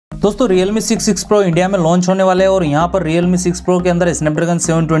दोस्तों Realme 6 Pro India में launch होने वाला है और यहाँ पर Realme 6 Pro के अंदर Snapdragon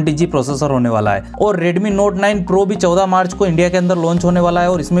 720G प्रोसेसर होने वाला है और Redmi Note 9 Pro भी 14 मार्च को इंडिया के अंदर लॉन्च होने वाला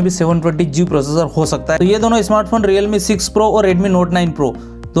है और इसमें भी 720G प्रोसेसर हो सकता है। तो ये दोनों स्मार्टफोन Realme 6 Pro और Redmi Note 9 Pro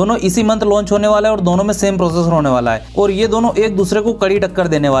दोनों इसी मंथ लॉन्च होने वाला है और दोनों में सेम प्रोसेसर होने वाला है और ये दोनों एक दूसरे को कड़ी टक्कर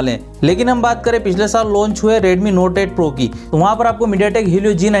देने वाले हैं। लेकिन हम बात करें पिछले साल लॉन्च हुए Redmi Note 8 Pro की, तो वहां पर आपको MediaTek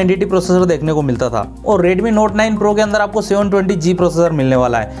Helio G90T प्रोसेसर देखने को मिलता था और Redmi Note 9 Pro के अंदर आपको 720G प्रोसेसर मिलने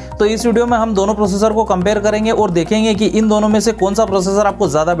वाला है। तो इस वीडियो में हम दोनों प्रोसेसर को कंपेयर करेंगे और देखेंगे कि इन दोनों में से कौन सा प्रोसेसर आपको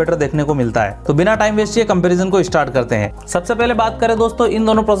ज्यादा बेटर देखने को मिलता है। तो बिना टाइम वेस्ट किए कंपेरिजन को स्टार्ट करते हैं। सबसे पहले बात करें दोस्तों इन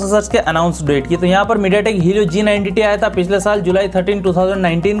दोनों प्रोसेसर्स के अनाउंस डेट की, तो यहाँ पर MediaTek Helio G90T आया था पिछले साल जुलाई 13,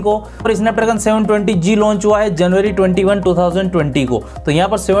 2019 को और स्नैपड्रैगन 720G लॉन्च हुआ है जनवरी 21, 2020 को। तो यहाँ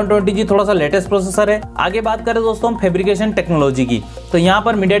पर 720G थोड़ा सा लेटेस्ट प्रोसेसर है। आगे बात करें दोस्तों हम फैब्रिकेशन टेक्नोलॉजी की, तो यहाँ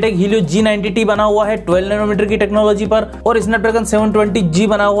पर MediaTek Helio G90T बना हुआ है 12 नैनोमीटर की टेक्नोलॉजी पर और स्नैपड्रैगन 720G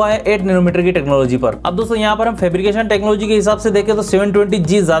बना हुआ है 8 नैनोमीटर की टेक्नोलॉजी पर। अब दोस्तों यहाँ पर हम फैब्रिकेशन टेक्नोलॉजी के हिसाब से देखें तो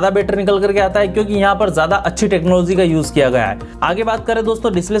 720G ज्यादा बेटर निकल करके आता है क्योंकि यहाँ पर ज्यादा अच्छी टेक्नोलॉजी का यूज किया गया है। आगे बात करें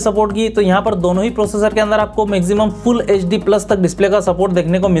दोस्तों डिस्प्ले सपोर्ट की, तो यहाँ पर दोनों ही प्रोसेसर के अंदर आपको मैक्सिमम फुल HD+ तक डिस्प्ले का सपोर्ट देखने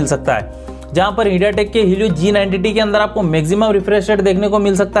को मिल सकता है, जहां पर MediaTek के Helio G90T के अंदर आपको मैक्सिमम रिफ्रेश रेट देखने को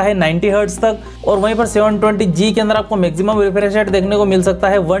मिल सकता है 90 हर्ट्ज तक और वहीं पर 720G के अंदर आपको मैक्सिमम रिफ्रेश रेट देखने को मिल सकता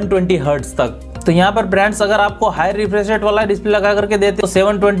है 120 हर्ट्ज तक। तो यहाँ पर ब्रांड्स अगर आपको हाई रिफ्रेश रेट वाला डिस्प्ले लगा करके देते तो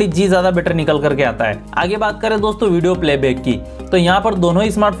 720G ज्यादा बेटर निकल करके आता है। आगे बात करें दोस्तों वीडियो प्लेबैक की, तो यहाँ पर दोनों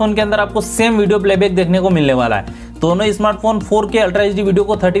ही स्मार्टफोन के अंदर आपको सेम वीडियो प्लेबैक देखने को मिलने वाला है। दोनों smartphone 4K ultra HD video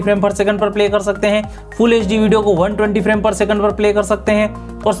को 30 फ्रेम पर सेकंड पर प्ले कर सकते हैं, फुल HD वीडियो को 120 फ्रेम पर सेकंड पर प्ले कर सकते हैं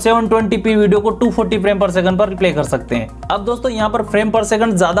और 720p वीडियो को 240 फ्रेम पर सेकंड पर प्ले कर सकते हैं। अब दोस्तों यहाँ पर फ्रेम पर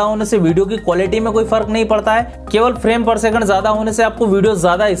सेकंड ज्यादा होने से वीडियो की क्वालिटी में कोई फर्क नहीं पड़ता है, केवल फ्रेम पर सेकंड ज्यादा होने से आपको वीडियो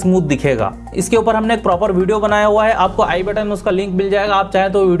ज्यादा स्मूथ दिखेगा। इसके ऊपर हमने एक प्रॉपर वीडियो बनाया हुआ है, आपको आई बटन में उसका लिंक मिल जाएगा, आप चाहे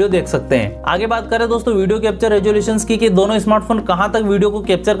तो वीडियो देख सकते हैं। आगे बात करें दोस्तों वीडियो कैप्चर रेजोल्यूशंस की कि दोनों स्मार्टफोन कहां तक वीडियो को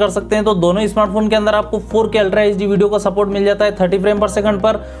कैप्चर कर सकते हैं, तो दोनों स्मार्टफोन के अंदर आपको 4K अल्ट्रा HD वीडियो का सपोर्ट मिल जाता है 30 फ्रेम पर सेकंड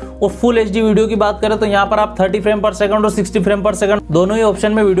पर और फुल HD वीडियो की बात करें तो यहाँ पर आप 30 फ्रेम पर सेकंड और 60 फ्रेम पर सेकंड दोनों ही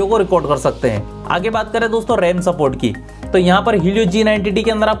ऑप्शन में वीडियो को रिकॉर्ड कर सकते हैं। आगे बात करें दोस्तों रैम सपोर्ट की, तो यहाँ पर Helio G90T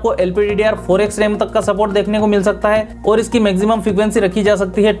के अंदर आपको LPDDR4X रैम तक का सपोर्ट देखने को मिल सकता है और इसकी मैक्सिमम फ्रीक्वेंसी रखी जा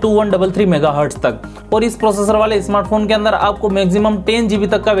सकती है 2133 मेगाहर्ट्ज तक और इस प्रोसेसर वाले स्मार्टफोन के अंदर आपको मैक्सिमम 10 GB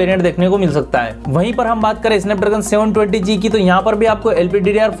तक का वेरिएंट देखने को मिल सकता है। वहीं पर हम बात करें स्नैपड्रैगन 720G की, तो यहाँ पर भी आपको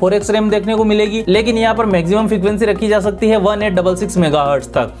LPDDR4X रैम देखने को मिलेगी, लेकिन यहाँ पर मैक्सिमम फ्रीक्वेंसी रखी जा सकती है 1866 मेगाहर्ट्ज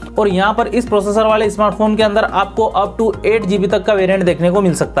तक और यहाँ पर इस प्रोसेसर वाले स्मार्टफोन के अंदर आपको अप टू 8 GB तक का वेरिएंट देखने को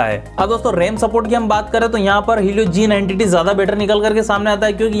मिल सकता है। अब दोस्तों रैम सपोर्ट की हम बात करें तो यहाँ पर Helio G90T ज्यादा बेटर निकल करके सामने आता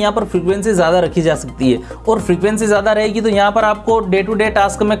है क्योंकि यहाँ पर फ्रीक्वेंसी ज्यादा रखी जा सकती है और फ्रीक्वेंसी ज्यादा रहेगी तो यहाँ पर आपको डे टू डे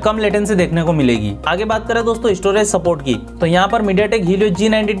टास्क में कम लेटेंसी देखने को मिलेगी। आगे बात करें दोस्तों स्टोरेज सपोर्ट की, तो यहाँ पर MediaTek Helio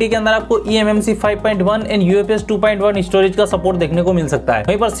G90T के अंदर आपको eMMC 5.1 एंड UFS 2.1 स्टोरेज का सपोर्ट देखने को मिल सकता है।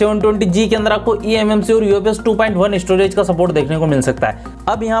 वहीं पर 720G के अंदर आपको eMMC और UFS 2.1 स्टोरेज का सपोर्ट देखने को मिल सकता है।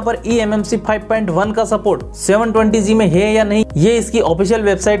 अब यहाँ पर eMMC 5.1 का सपोर्ट 720G में है या नहीं, ये इसकी ऑफिशियल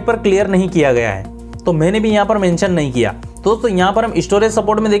वेबसाइट पर क्लियर नहीं किया गया है, तो मैंने भी यहाँ पर मेंशन नहीं किया। दोस्तों यहाँ पर हम स्टोरेज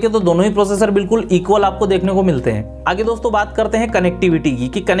सपोर्ट में देखें तो दोनों ही प्रोसेसर बिल्कुल इक्वल आपको देखने को मिलते हैं। आगे दोस्तों बात करते हैं कनेक्टिविटी की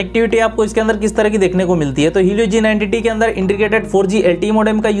कि कनेक्टिविटी आपको इसके अंदर किस तरह की देखने को मिलती है, तो Helio G90T के अंदर इंटीग्रेटेड 4G LTE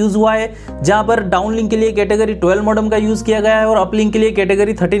मॉडेम का यूज हुआ है, जहां पर डाउनलिंक के लिए कैटेगरी 12 मॉडेम का यूज किया गया है और अपलिंक के लिए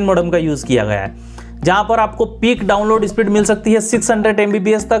कैटेगरी 13 मॉडेम का यूज किया गया है, जहां पर आपको पीक डाउनलोड स्पीड मिल सकती है 600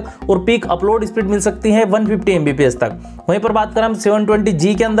 Mbps तक और पीक अपलोड स्पीड मिल सकती है 150 Mbps तक। वहीं पर बात करें हम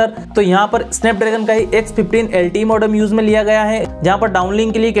 720G के अंदर, तो यहाँ पर स्नैपड्रैगन का ही X15 LTE मॉडेम यूज में लिया गया है, जहां पर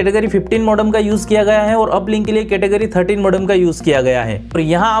डाउनलिंक के लिए कैटेगरी 15 मॉडेम का यूज किया गया है और अपलिंक के लिए कैटेगरी 13 मॉडेम का यूज किया गया है। और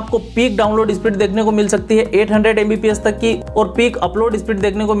यहाँ आपको पीक डाउनलोड स्पीड देखने को मिल सकती है 800 Mbps तक की और पीक अपलोड स्पीड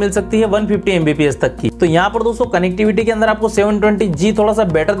देखने को मिल सकती है 150 Mbps तक की। तो यहाँ पर दोस्तों कनेक्टिविटी के अंदर आपको 720G थोड़ा सा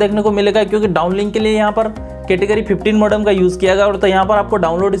बेटर देखने को मिलेगा क्योंकि डाउनलिंक के लिए यहाँ पर कैटेगरी 15 मॉडेम का यूज किया गया और तो यहाँ पर आपको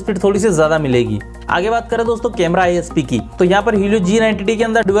डाउनलोड स्पीड थोड़ी सी ज्यादा मिलेगी। आगे बात करें दोस्तों कैमरा ISP की, तो यहाँ पर Helio G90T के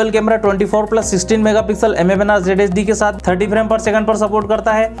अंदर dual camera 24+16 megapixel MFNR ZHD के साथ 30 फ्रेम पर सेकंड पर सपोर्ट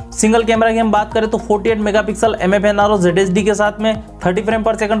करता है। सिंगल कैमरा की हम बात करें तो 48 मेगापिक्सल MFNR और ZHD के साथ में 30 फ्रेम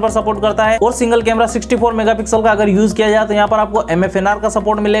पर सेकंड पर सपोर्ट करता है और सिंगल कैमरा 64 मेगापिक्सल का अगर यूज किया जाए तो यहाँ पर आपको MFNR का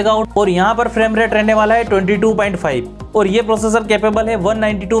सपोर्ट मिलेगा और यहाँ पर फ्रेम रेट रहने वाला है 22.5 और ये प्रोसेसर कैपेबल है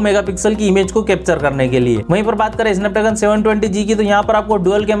 192 मेगापिक्सल की इमेज को कैप्चर करने के लिए। वहीं पर बात करें स्नैपड्रैगन 720G की, तो यहाँ पर आपको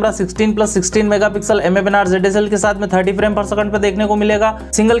dual camera 16+16 megapixel megapixel MFNR ZSL के साथ में 30 फ्रेम पर सेकंड पे देखने को मिलेगा।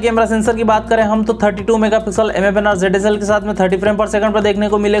 सिंगल कैमरा सेंसर की बात करें हम तो 32 मेगापिक्सल MFNR ZSL के साथ में 30 फ्रेम पर सेकंड पर देखने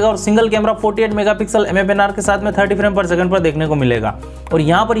को मिलेगा और सिंगल कैमरा 48 मेगापिक्सल MFNR के साथ में 30 फ्रेम पर सेकंड पर देखने को मिलेगा। और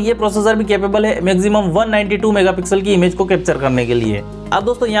यहाँ पर ये प्रोसेसर भी कैपेबल है मैक्सिमम 192 मेगापिक्सल की इमेज को कैप्चर करने के लिए। अब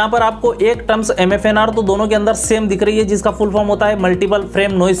दोस्तों यहाँ पर आपको एक टर्म्स MFNR तो दोनों के अंदर सेम दिख रही है, जिसका फुल फॉर्म होता है मल्टीपल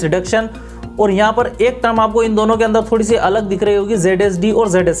फ्रेम नॉइस रिडक्शन। और यहाँ पर एक टर्म आपको इन दोनों के अंदर थोड़ी सी अलग दिख रही होगी, ZSD और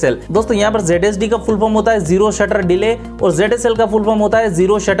ZSL। दोस्तों यहाँ पर ZSD का फुल फॉर्म होता है जीरो शटर डिले और ZSL का फुल फॉर्म होता है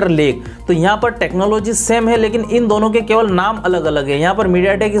जीरो शटर लेग। तो यहाँ पर टेक्नोलॉजी सेम है, लेकिन इन दोनों के केवल नाम अलग अलग है। यहाँ पर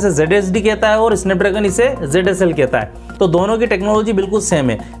मीडियाटेक इसे ZSD कहता है और स्नैपड्रैगन इसे ZSL कहता है। तो दोनों की टेक्नोलॉजी बिल्कुल सेम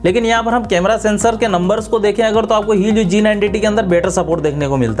है। लेकिन यहाँ पर हम कैमरा सेंसर के नंबर्स को देखें अगर, तो आपको Helio G90T के अंदर बेटर सपोर्ट देखने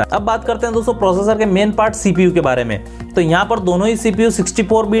को मिलता है। अब बात करते हैं दोस्तों प्रोसेसर के मेन पार्ट CPU के बारे में। तो यहाँ पर दोनों ही CPU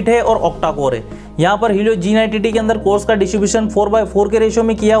 64 बिट है और ऑक्टा कोर है। यहाँ पर Helio G90T के अंदर कोर्स का डिस्ट्रीब्यूशन 4/4 के रेशियो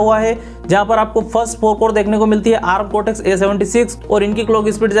में किया हुआ है, जहाँ पर आपको फर्स्ट 4 कोर देखने को मिलती है ARM Cortex A76 और इनकी क्लॉक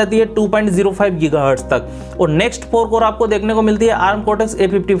स्पीड जाती है 2.05 गीगाहर्ट्ज तक। और नेक्स्ट 4 कोर आपको देखने को मिलती है ARM Cortex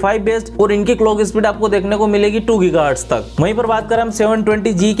A55 बेस्ड और इनकी क्लॉक स्पीड आपको देखने को मिलेगी 2 गीगाहर्ट्ज तक। वहीं पर बात करें हम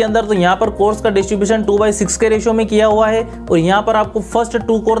 720G के अंदर, तो यहाँ पर कोर्स का डिस्ट्रीब्यूशन 2/6 के रेशियो में किया हुआ है और यहाँ पर आपको फर्स्ट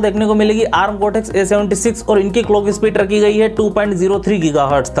 2 कोर देखने को मिलेगी ARM Cortex A76 और इनकी क्लॉक स्पीड रखी गई है 2.03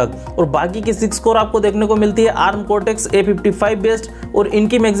 गीगाहर्ट्ज तक। और बाकी की 6 कोर आपको देखने को मिलती है ARM Cortex A55 बेस्ड और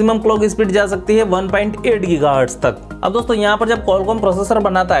इनकी मैक्सिमम क्लॉक स्पीड जा सकती है 1.8 गीगाहर्ट्ज तक। अब दोस्तों यहाँ पर जब Qualcomm प्रोसेसर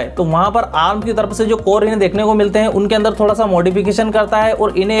बनाता है तो वहां पर ARM की तरफ से जो कोर इन्हें देखने को मिलते हैं उनके अंदर थोड़ा सा मॉडिफिकेशन करता है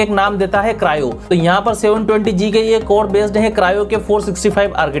और इन्हें एक नाम देता है क्रायो। तो यहाँ पर 720G के ये कोर बेस्ड है क्रायो के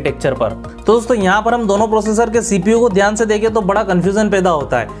 465 आर्किटेक्चर पर। तो दोस्तों यहाँ पर हम दोनों प्रोसेसर के CPU को ध्यान से देखें तो बड़ा कंफ्यूजन पैदा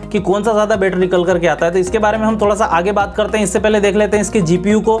होता है कि कौन सा ज्यादा बेटर निकल करके आता है। तो इसके बारे में हम थोड़ा सा आगे बात करते हैं। इससे पहले देख लेते हैं इसके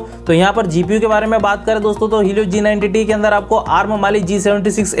GPU को। तो यहाँ पर GPU के बारे में बात करें दोस्तों तो Helio G90T के अंदर आपको ARM Mali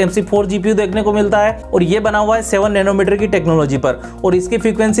G76 MC4 GPU देखने को मिलता है और ये बना हुआ है 7 नैनोमीटर की टेक्नोलॉजी पर और इसकी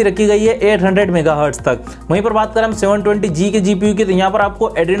फ्रीक्वेंसी रखी गई है 800 मेगाहर्ट्ज तक। वहीं पर बात करें हम 720G के GPU की, तो यहाँ पर आपको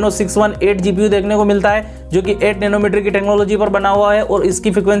Adreno 618 GPU देखने को मिलता है जो कि 8 नैनोमीटर की टेक्नोलॉजी पर बना हुआ है और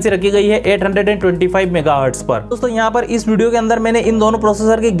इसकी फ्रीक्वेंसी रखी गई है 825 मेगाहर्ट्ज पर। दोस्तों यहाँ पर इस वीडियो के अंदर मैंने इन दोनों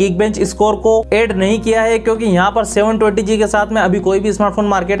प्रोसेसर के Geekbench स्कोर को ऐड नहीं किया है क्योंकि यहाँ पर 720G के साथ में अभी कोई भी स्मार्टफोन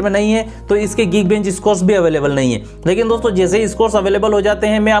मार्केट में नहीं है, तो इसके Geekbench स्कोर्स भी अवेलेबल नहीं है। लेकिन दोस्तों जैसे ही स्कोर्स अवेलेबल हो जाते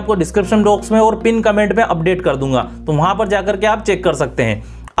हैं मैं आपको डिस्क्रिप्शन बॉक्स में और पिन कमेंट में अपडेट कर दूंगा, तो वहां पर जाकर के आप चेक कर सकते हैं।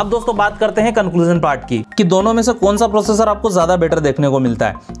 अब दोस्तों बात करते हैं कंक्लूजन पार्ट की कि दोनों में से कौन सा प्रोसेसर आपको ज्यादा बेटर देखने को मिलता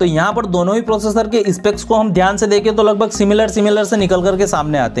है। तो यहाँ पर दोनों ही प्रोसेसर के स्पेक्स को हम ध्यान से देखें तो लगभग सिमिलर से निकल करके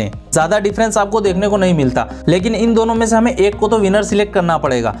सामने आते हैं, ज्यादा डिफरेंस आपको देखने को नहीं मिलता। लेकिन इन दोनों में से हमें एक को तो विनर सिलेक्ट करना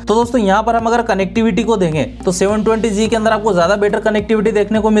पड़ेगा। तो दोस्तों यहाँ पर हम अगर कनेक्टिविटी को देखें तो 720G के अंदर आपको ज्यादा बेटर कनेक्टिविटी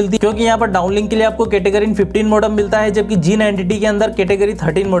देखने को मिलती है क्योंकि यहाँ पर डाउनलिंक के लिए आपको कैटेगरी 15 मॉडेम मिलता है, जबकि G90T के अंदर कैटेगरी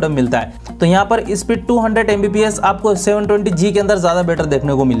 13 मॉडेम मिलता है। तो यहाँ पर स्पीड 200 Mbps आपको 720G के अंदर ज्यादा बेटर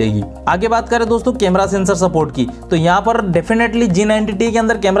देखने को मिलेगी। आगे बात करें दोस्तों कैमरा सेंसर सपोर्ट की, तो यहाँ पर डेफिनेटली G90T के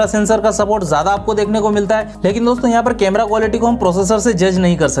अंदर कैमरा सेंसर का सपोर्ट ज्यादा आपको देखने को मिलता है। लेकिन दोस्तों यहाँ पर कैमरा क्वालिटी को हम प्रोसेसर से जज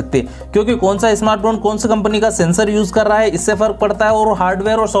नहीं कर सकते क्योंकि कौन सा स्मार्टफोन कौन सी कंपनी का सेंसर यूज कर रहा है इससे फर्क पड़ता है और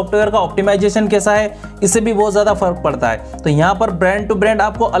हार्डवेयर और सॉफ्टवेयर का ऑप्टिमाइजेशन कैसा है इससे भी बहुत ज्यादा फर्क पड़ता है। तो यहाँ पर ब्रांड टू ब्रांड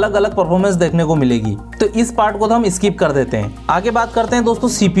आपको अलग अलग परफॉर्मेंस देखने को मिलेगी। तो इस पार्ट को तो हम स्किप कर देते हैं। आगे बात करते हैं दोस्तों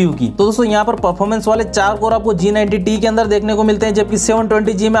CPU की। तो दोस्तों यहाँ पर परफॉर्मेंस वाले 4 कोर आपको G90T के अंदर देखने को मिलते हैं, जबकि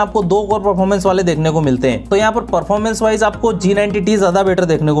 720G में आपको 2 कोर परफॉर्मेंस वाले देखने को मिलते हैं। तो यहाँ पर परफॉर्मेंस वाइज आपको G90T ज्यादा बेटर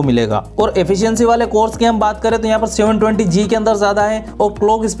देखने को मिलेगा। और एफिशिएंसी वाले कोर्स की हम बात करें तो यहाँ पर 720G के अंदर ज्यादा है और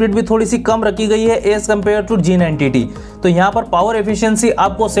क्लॉक स्पीड भी थोड़ी सी कम रखी गई है एज कम्पेयर टू G90T। तो यहाँ पर पावर एफिशिएंसी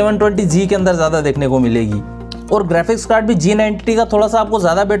आपको 720G के अंदर ज्यादा देखने को मिलेगी। और ग्राफिक्स कार्ड भी G90T का थोड़ा सा आपको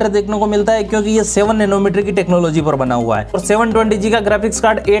ज्यादा बेटर देखने को मिलता है क्योंकि ये 7 नैनोमीटर की टेक्नोलॉजी पर बना हुआ है और 720G का ग्राफिक्स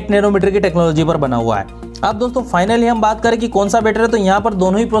कार्ड 8 नैनोमीटर की टेक्नोलॉजी पर बना हुआ है। अब दोस्तों फाइनली हम बात करें कि कौन सा बेटर है, तो यहाँ पर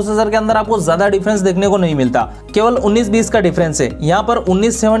दोनों ही प्रोसेसर के अंदर आपको ज्यादा डिफरेंस देखने को नहीं मिलता, केवल 19-20 का डिफरेंस है। यहाँ पर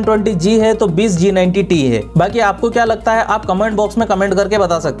 19 720G है तो 20 G90T है। बाकी आपको क्या लगता है आप कमेंट बॉक्स में कमेंट करके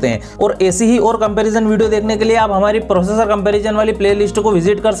बता सकते हैं। और ऐसी ही और कंपैरिजन वीडियो देखने के लिए आप हमारी प्रोसेसर कंपैरिजन वाली प्लेलिस्ट को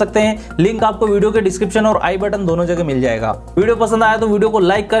विजिट कर सकते हैं। लिंक आपको वीडियो के डिस्क्रिप्शन और आई बटन दोनों जगह मिल जाएगा। वीडियो पसंद आया तो वीडियो को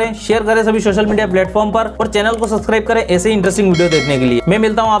लाइक करें, शेयर करें सभी सोशल मीडिया प्लेटफॉर्म पर और चैनल को सब्सक्राइब करें ऐसे ही इंटरेस्टिंग वीडियो देखने के लिए। मैं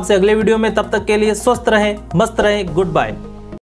मिलता हूँ आपसे अगले वीडियो में, तब तक के लिए स्वस्थ रहें, मस्त रहें, गुड बाय।